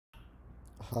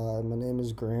Hi, my name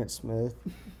is Grant Smith.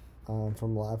 I'm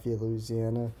from Lafayette,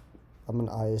 Louisiana. I'm an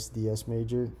ISDS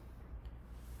major.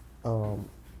 Um,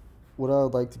 what I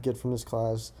would like to get from this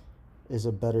class is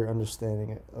a better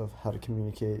understanding of how to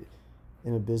communicate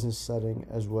in a business setting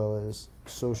as well as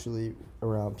socially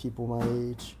around people my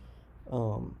age.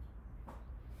 Um,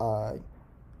 I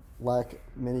lack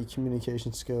many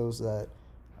communication skills that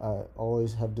I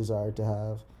always have desired to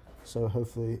have. So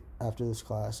hopefully after this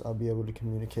class, I'll be able to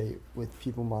communicate with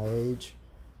people my age.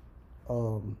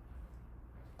 Um,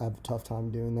 I have a tough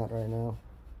time doing that right now.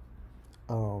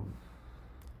 Um,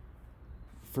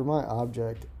 for my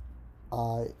object,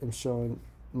 I am showing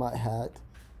my hat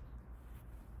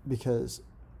because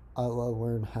I love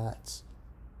wearing hats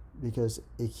because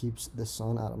it keeps the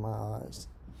sun out of my eyes.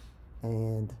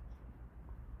 And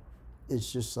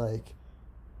it's just like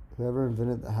whoever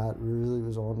invented the hat really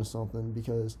was onto something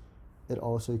because it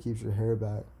also keeps your hair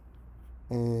back.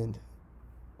 And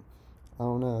I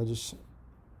don't know, I just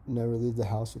never leave the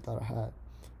house without a hat.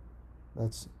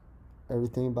 That's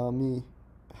everything about me.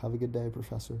 Have a good day,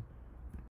 Professor.